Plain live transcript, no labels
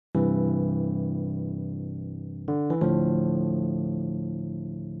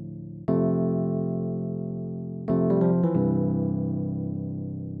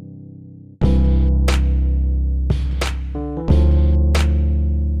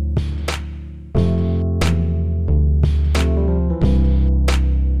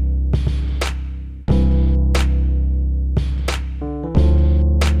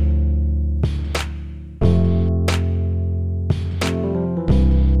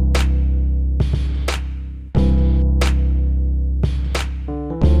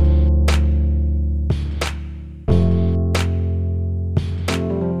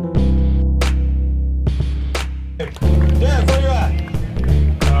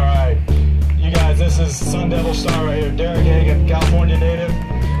is Sun Devil star right here, Derek Hagan, California native.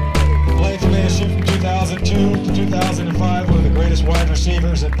 Played for MSU from 2002 to 2005, one of the greatest wide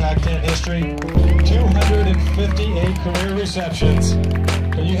receivers in Pac-10 history. 258 career receptions.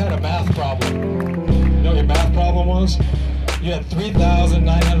 But you had a math problem. You know what your math problem was? You had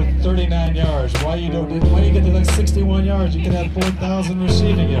 3,939 yards. Why you get to like 61 yards? You could have 4,000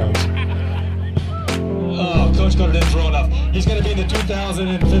 receiving yards. Oh, Coach Carter didn't throw enough. He's going to be in the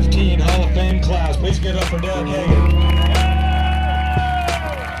 2015 Hall of Fame class. Please get it up for Derek Hagan.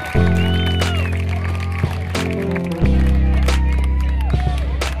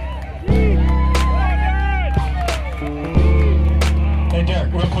 Hey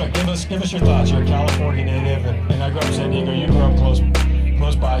Derek, real quick, give us your thoughts. You're a California native, and I grew up in San Diego. You grew up close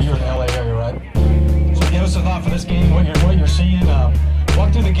by. You're in the LA area, right? So give us a thought for this game. What you're seeing.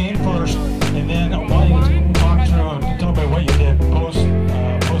 Walk through the game first, and then while you talk through and tell me what you did post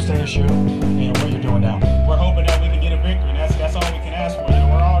ASU, what you're doing now. We're hoping that we can get a victory. That's all we can ask for.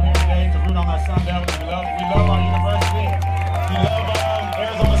 We're all here today to root on our Sun Devils. We love our university. We love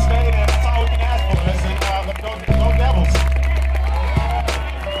Arizona State, and that's all we can ask for. Let's go Devils.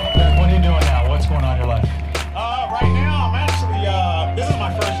 Derek, what are you doing now? What's going on in your life? Right now, I'm actually this is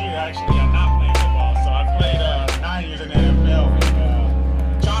my first year actually not playing football. So I played 9 years in the NFL.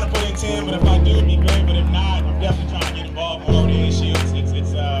 Trying to put in 10, but if I do, it'd be great. But if not, I'm definitely trying to get involved more with ASU.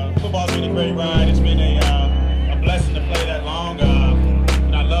 Football's been a great ride. It's been a blessing to play that long.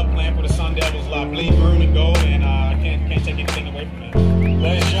 And I love playing for the Sun Devils. I bleed maroon and gold, and I can't take anything away from them.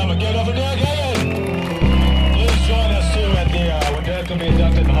 Ladies and gentlemen, give it up for Derek Hagan. Please join us too at the when Derek will be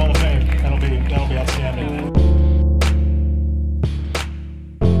inducted in the Hall of Fame. That'll be outstanding.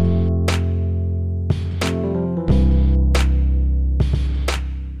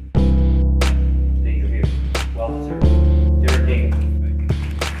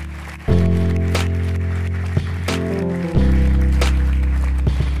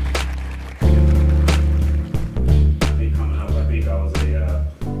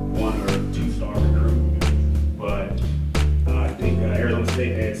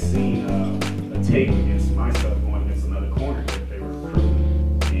 Tape against myself going against another corner that they were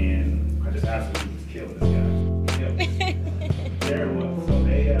recruiting, and I just absolutely was killing this guy. There it was. So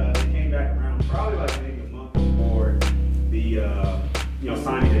they came back around probably like maybe a month before the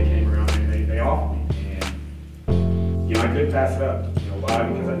signing day came around, and they offered me, and I couldn't pass it up. Why?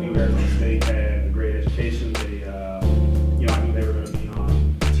 Because I knew Arizona State had a great education. I knew they were going to be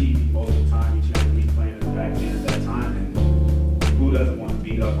on TV most of the time, each and every week playing in the Pac-10 at that time, and who doesn't want to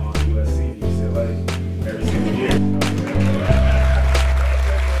beat up on USC? Every single year.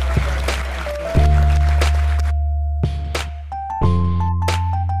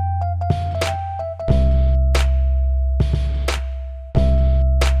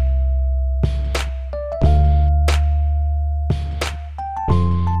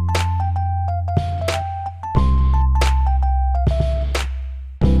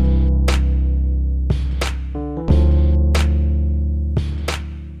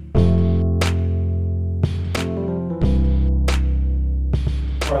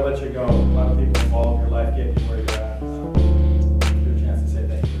 Before I let you go, a lot of people involved in your life getting you where you're at. Give you a chance to say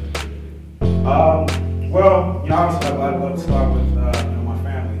thank you. Well, obviously I'd love to start with my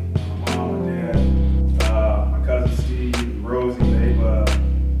family, my mom, my dad, my cousin Steve, and Rosie. They've, my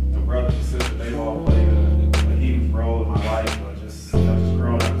brothers and sisters, they've all played a huge role in my life. Just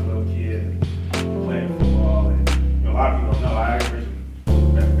growing up as a little kid and playing football, and a lot of people don't know I originally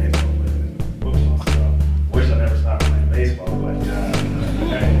been baseball player than football, so wish I never stopped playing baseball, but.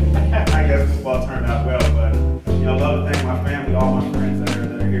 I guess football turned out well, but I love to thank my family, all my friends that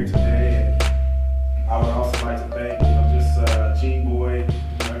are here today, and I would also like to thank just Gene Boyd,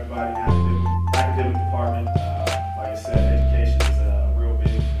 everybody in the academic department. Like I said, education is a real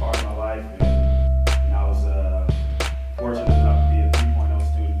big part of my life, and I was fortunate enough to be a 3.0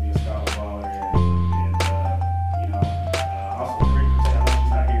 student, be a scholar baller, and also I know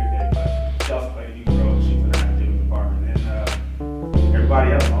she's not here today, but she also played a huge role. She's in the academic department, and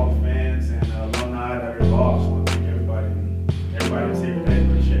everybody else, all the fans and alumni that are involved. So I want to thank everybody that's here today.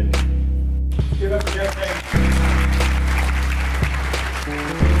 Appreciate it. Give it up for Derek Hagan.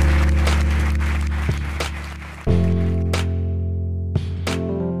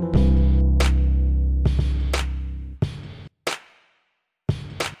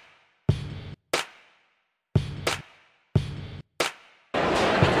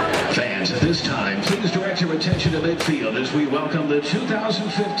 Fans, at this time, please direct your attention to midfield as we welcome the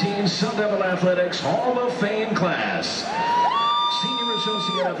 2015 Sun Devil Athletics Hall of Fame class. Senior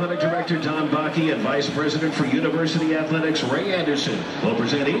Associate Athletic Director Don Bakke and Vice President for University Athletics Ray Anderson will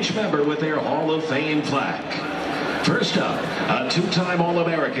present each member with their Hall of Fame plaque. First up, a two-time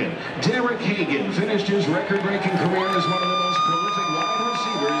All-American, Derek Hagan finished his record-breaking career as one of the most prolific wide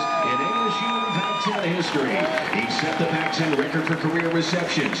receivers in ASU and Pac-10 history. He set the Pac-10 record for career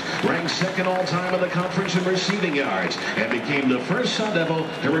receptions, ranked second all-time in the conference in receiving yards, and became the first Sun Devil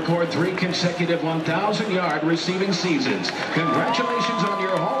to record 3 consecutive 1,000-yard receiving seasons. Congratulations on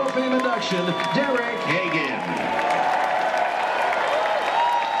your Hall of Fame induction, Derek Hagan.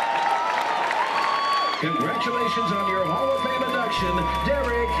 Congratulations on your Hall of Fame induction,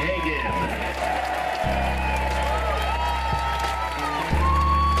 Derek Hagan.